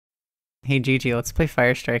Hey Gigi, let's play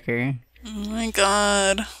Firestriker. Oh my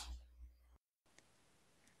god.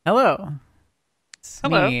 Hello! It's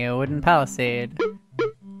Hello. me, a wooden palisade.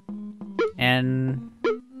 And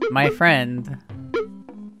my friend,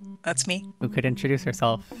 That's me. who could introduce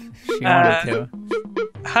herself if she wanted Uh, to.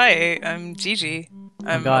 Hi, I'm Gigi. Oh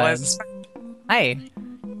I'm god. Eliza's Hi!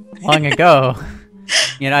 Long ago.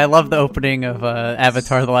 You know, I love the opening of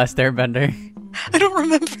Avatar The Last Airbender. I don't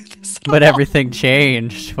remember this at But all. everything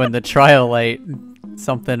changed when the Trialight,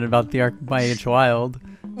 something about the Archmage Wylde.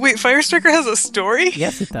 Wait, Firestriker has a story?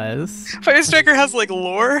 Yes, it does. Firestriker has, like,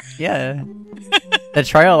 lore? Yeah. The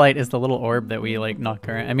Trialight is the little orb that we, like, knock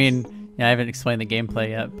around. I mean, yeah, I haven't explained the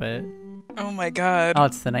gameplay yet, but... Oh my god. Oh,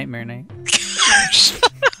 it's the Nightmare Knight. Shut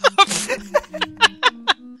up.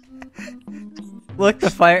 Look,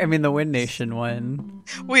 the Wind Nation won.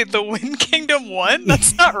 Wait, the Wind Kingdom won?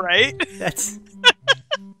 That's not right. That's...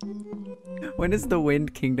 When has the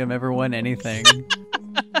Wind Kingdom ever won anything?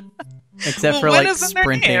 Except Well, for, when like, is in their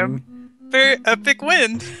sprinting. Very epic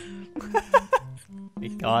wind. My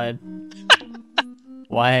god.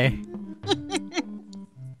 Why?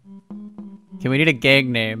 Okay, we need a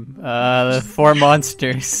gang name. The Four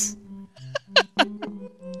Monsters.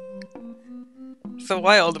 The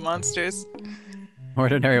wild monsters.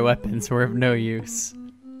 Ordinary weapons were of no use.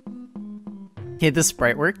 Okay, the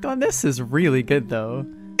sprite work on this is really good, though.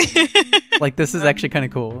 Like, this is actually kind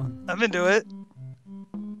of cool. I'm into it.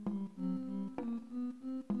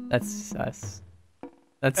 That's us.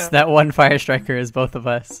 That one Firestriker is both of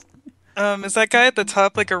us. Is that guy at the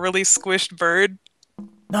top like a really squished bird?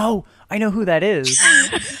 No! I know who that is!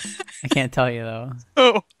 I can't tell you, though.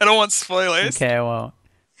 Oh, I don't want spoilers. Okay, I won't.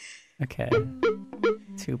 Okay.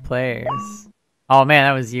 2 players. Oh man,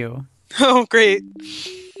 that was you. Oh, great.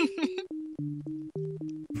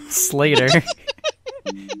 Slader.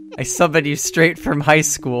 I summoned you straight from high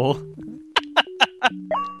school.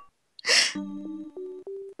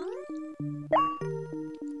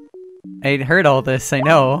 I heard all this, I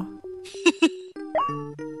know.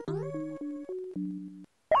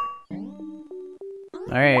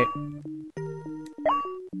 Alright.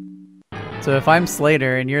 So if I'm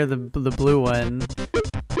Slader and you're the blue one,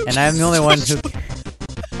 and I'm the only one who...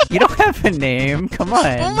 You don't have a name, come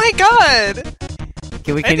on! Oh my god!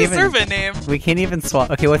 Okay, we I can't deserve even... a name. We can't even swap...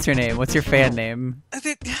 Okay, what's your name? What's your fan name?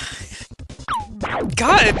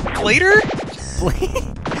 God, Blader?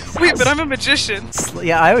 Blade? Wait, but I'm a magician.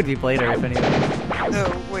 Yeah, I would be Blader if anything.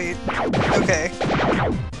 Oh, wait. Okay.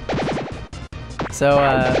 So,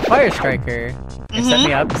 Firestriker, set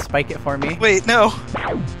me up, spike it for me. Wait, no.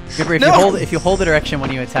 Remember, No! if you hold the direction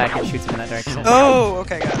when you attack, it shoots in that direction. Oh,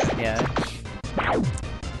 okay, got it. Yeah.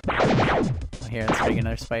 Oh, here, let's take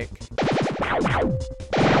another spike.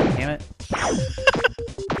 Damn it.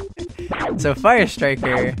 So,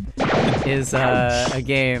 Firestriker is a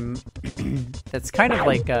game that's kind of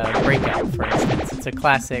like Breakout, for instance. It's a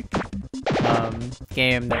classic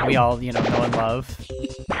game that we all, know and love.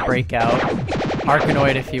 Breakout.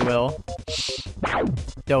 Arkanoid, if you will.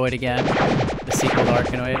 Do It Again. The sequel to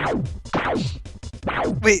Arkanoid.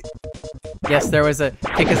 Wait, Yes, there was a...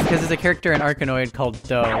 Because there's a character in Arkanoid called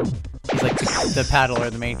Doe. He's like the paddler,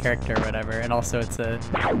 the main character or whatever. And also it's a...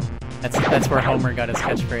 That's where Homer got his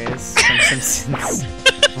catchphrase from Simpsons.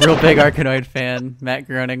 Real big Arkanoid fan, Matt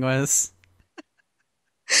Groening was.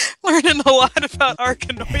 learning a lot about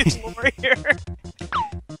Arkanoid lore here.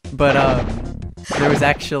 But, there was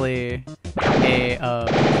actually a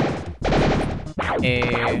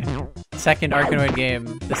second Arkanoid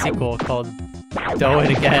game, the sequel, called Do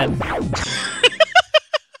It Again.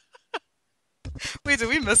 Wait, did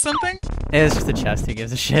we miss something? It's just a chest, who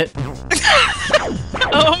gives a shit.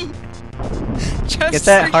 Chests Get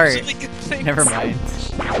that are heart. usually good things. Never mind.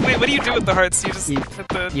 Wait, what do you do with the hearts? You just You- hit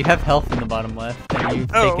the... You have health in the bottom left, and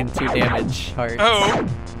you've Oh. taken 2 damage hearts. Oh.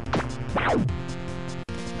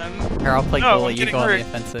 Here, I'll play No, goalie, I'm you getting go on the hurt.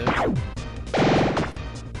 offensive.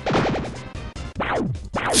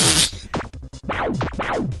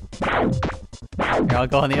 Here, I'll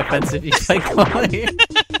go on the offensive, you play goalie.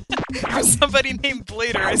 For somebody named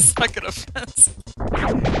Blader, I suck at offense.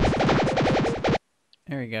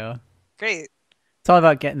 There we go. Great. It's all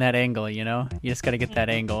about getting that angle, you know? You just gotta get that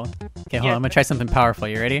angle. Okay, hold on, I'm gonna try something powerful,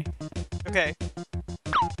 you ready? Okay.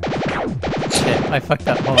 Shit, I fucked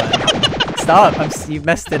up, hold on. Stop, you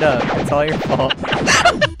messed it up, it's all your fault.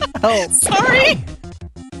 Help! Sorry!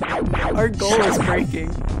 Our goal is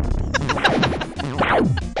breaking.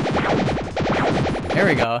 There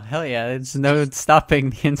we go. Hell yeah. There's no stopping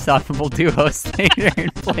the unstoppable duo Slader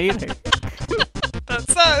and Blader.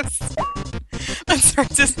 That's us! That's our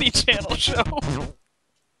Disney Channel show.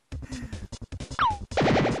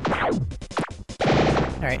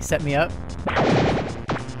 Alright, set me up.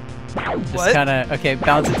 Just What? kinda... Okay,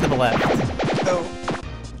 bounce it to the left. No.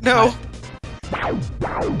 No.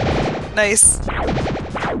 Nice.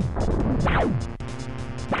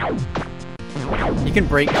 You can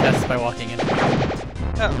break chests by walking in.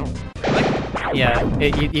 Oh. Really? Yeah,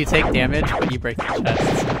 you take damage, but you break the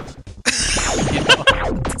chests. You know?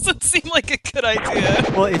 Doesn't seem like a good idea.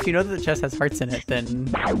 Well, if you know that the chest has hearts in it, then,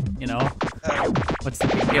 you know, what's the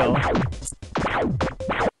big deal?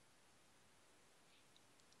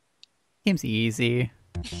 Game's easy.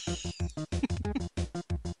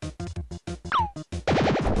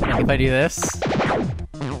 Like if I do this,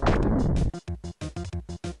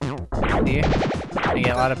 see? I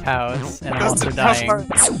get a lot of pows, and I'm Those also didn't have dying.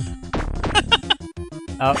 hearts.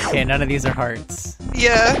 Oh, okay, none of these are hearts.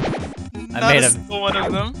 Yeah. I Not made a a single one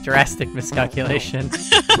of them. drastic miscalculation.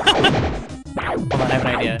 Hold on, I have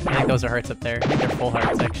an idea. I think those are hearts up there. I think they're full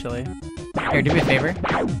hearts, actually. Here, do me a favor.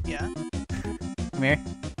 Yeah. Come here.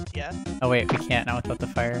 Yeah. Oh wait, we can't now without the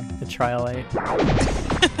fire. The Trialight.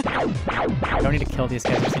 I don't need to kill these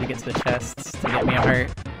guys, I just need to get to the chests to get me a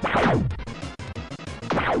heart.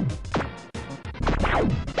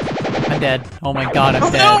 I'm dead. Oh my god,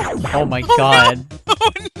 I'm dead. No! Oh my god. No!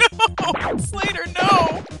 Oh no! Slader,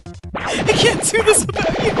 no! I can't do this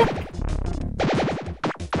without you!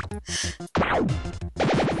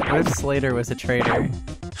 What if Slader was a traitor?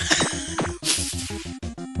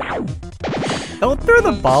 Don't throw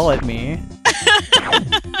the ball at me. I'm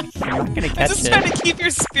not gonna I'm catch just it. trying to keep your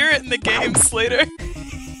spirit in the game, Slader.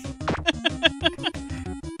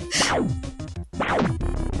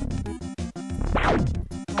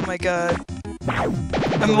 Oh my god.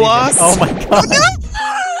 I'm lost. Oh my god.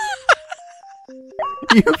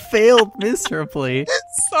 You failed miserably.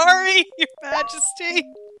 Sorry, Your Majesty.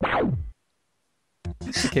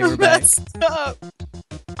 Okay, we're back. Messed up.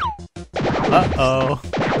 Uh-oh.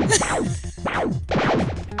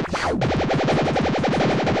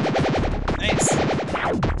 Nice.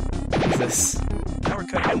 Jesus. Now we're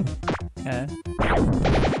cooking. Yeah.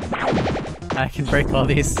 I can break all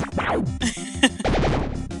these.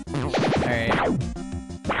 Alright.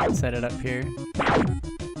 Set it up here.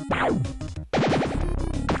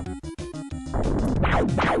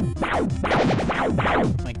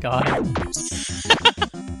 Oh my god.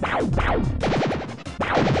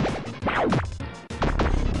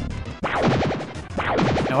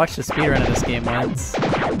 I watched a speedrun of this game once.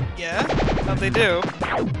 Yeah? How'd they do?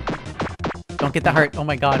 Don't get the heart. Oh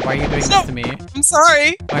my god, why are you doing No. this to me? I'm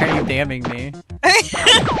sorry. Why are you damning me?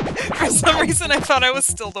 For some reason I thought I was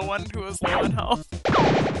still the one who was low on health.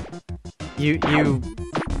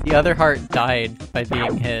 The other heart died by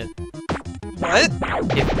being hit. What?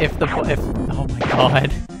 If oh my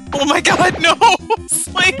god. Oh my god, no!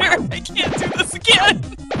 Slater, I can't do this again!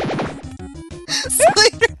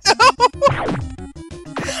 Slater, no!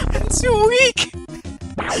 I'm too weak!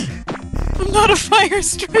 I'm not a fire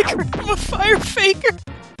striker, I'm a fire faker!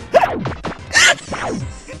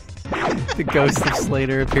 The ghost of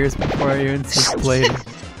Slader appears before you and says, Slader,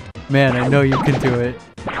 man, I know you can do it.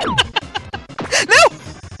 No!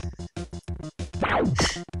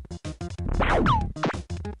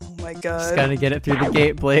 Oh my god. Just gotta get it through the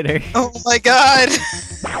gate, Blader. Oh my god!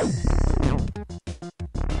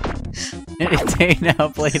 It's day now,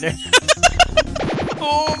 Blader.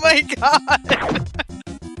 Oh my god!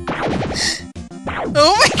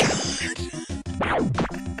 Oh my god!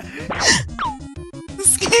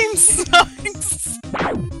 This game sucks!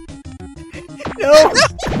 No!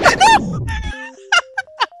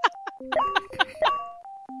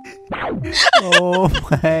 Oh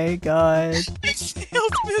my god. I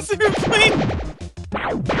failed miserably!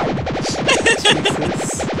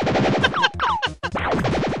 Jesus.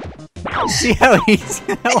 See how easy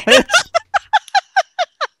that was?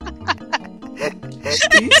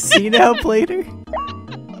 Do you see now, Blader?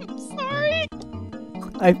 I'm sorry!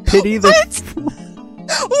 I pity the...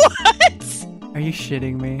 What? Are you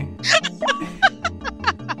shitting me?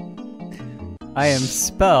 I am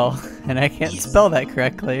spell, and I can't spell that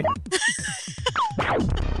correctly.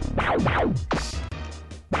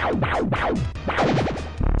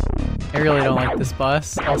 I really don't like this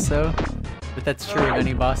boss, also. But that's true of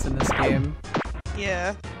any boss in this game.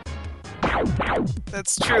 Yeah.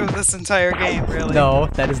 That's true of this entire game, really. No,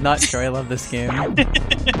 that is not true. I love this game.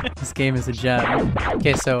 This game is a gem.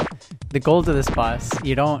 Okay, so the goal to this boss,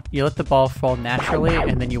 you let the ball fall naturally,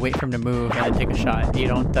 and then you wait for him to move and then take a shot. You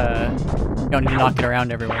don't need to knock it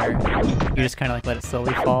around everywhere. You just kind of like let it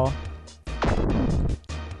slowly fall.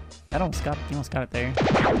 You almost got it there.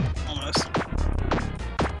 Almost.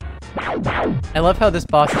 I love how this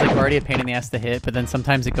boss is like already a pain in the ass to hit, but then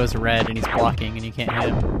sometimes it goes red and he's blocking and you can't hit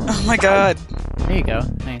him. Oh my god. There you go.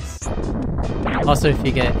 Nice. Also, if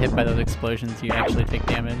you get hit by those explosions, you actually take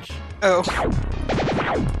damage. Oh.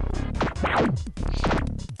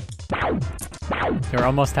 You're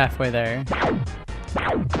almost halfway there.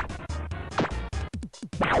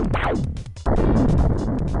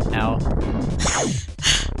 Ow.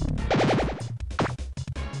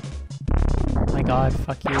 Oh my god,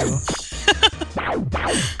 fuck you.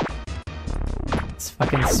 This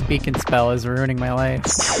fucking speaking spell is ruining my life.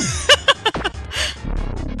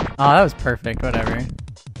 Oh, that was perfect, whatever.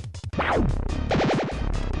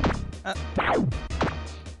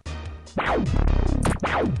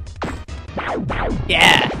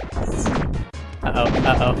 Yeah! Uh-oh,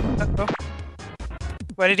 uh-oh. Uh-oh.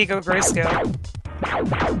 Why did he go grayscale?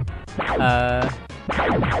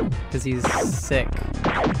 Because he's sick.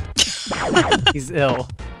 He's ill.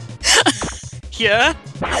 Yeah?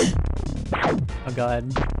 Oh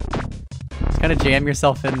god. Just kind of jam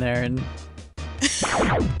yourself in there and...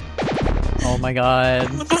 Oh my god.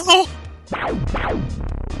 Oh,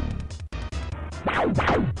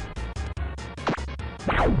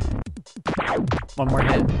 One more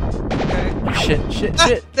hit. okay. Oh, shit, shit,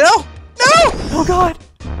 shit! No! No! Oh god!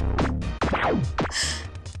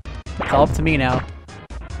 It's all up to me now.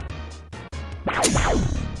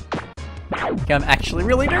 Okay, I'm actually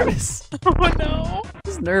really nervous. Oh no!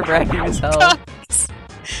 This is nerve-wracking as hell. Guys.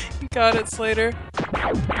 You got it, Slader.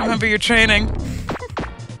 Remember your training.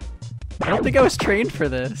 I don't think I was trained for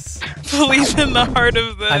this. Believe in the heart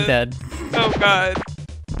of the... I'm dead. Oh god.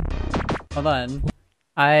 Hold on.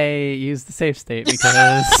 I used the save state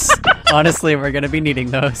because honestly we're gonna be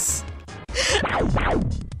needing those.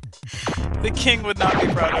 The king would not be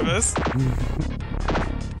proud of us.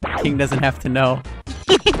 King doesn't have to know.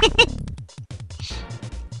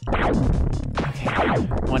 Okay,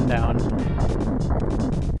 one down.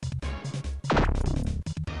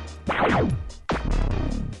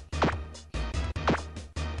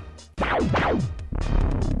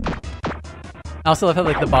 I also love how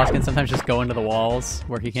like the boss can sometimes just go into the walls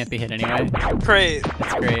where he can't be hit anyway. Great.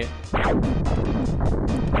 It's great.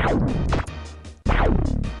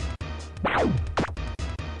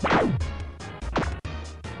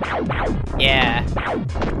 Yeah.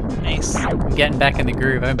 Nice. I'm getting back in the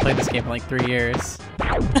groove. I haven't played this game in like 3 years.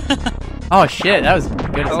 Oh shit, that was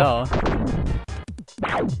good as hell.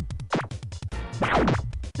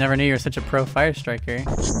 Never knew you were such a pro Firestriker.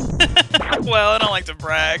 Well, I don't like to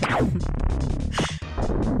brag.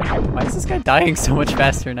 Why is this guy dying so much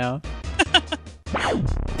faster now?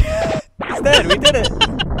 He's dead, we did it!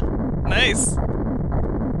 Nice.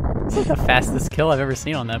 This is the fastest kill I've ever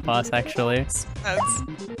seen on that boss, actually.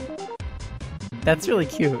 That's really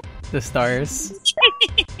cute. The stars.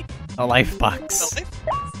 A life box.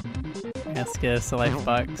 Yes, yes, a life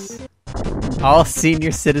box. All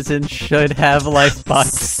senior citizens should have a life box.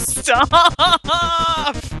 Stop!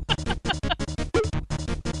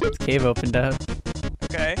 This cave opened up.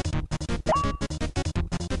 Okay.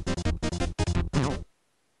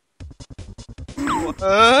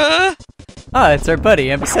 Oh, it's our buddy,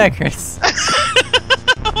 Palisagrus.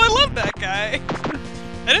 Oh, I love that guy.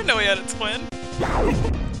 I didn't know he had a twin.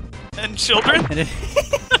 And children. And it's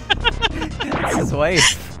his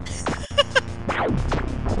wife.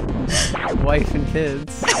 Wife and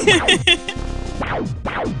kids.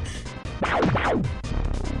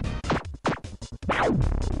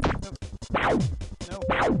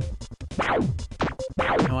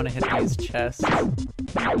 I want to hit these chests.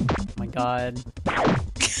 Oh my god.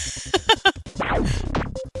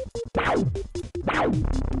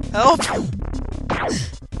 Help!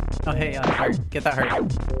 Oh hey, heart. Get that heart. Oh.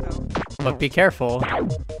 But be careful. Yeah.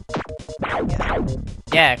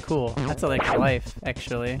 Yeah, cool. That's an extra life,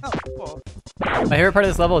 actually. Oh, cool. My favorite part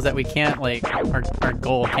of this level is that we can't, like, our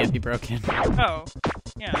goal can't be broken. Oh,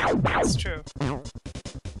 yeah, that's true. Heart,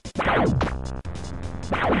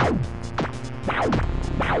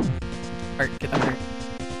 get that heart.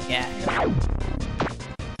 Yeah.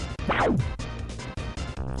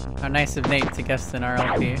 How nice of Nate to guest in our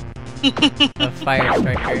LP. A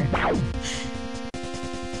Firestriker.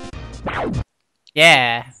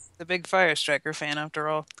 Yeah! The big Firestriker fan, after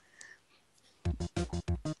all.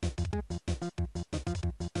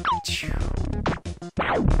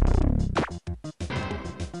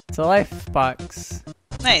 It's a life box.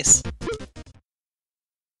 Nice.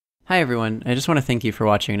 Hi everyone, I just want to thank you for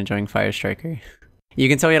watching and enjoying Firestriker. You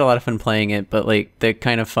can tell we had a lot of fun playing it, but like the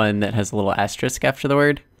kind of fun that has a little asterisk after the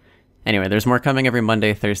word. Anyway, there's more coming every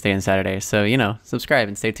Monday, Thursday, and Saturday, so you know, subscribe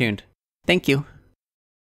and stay tuned. Thank you!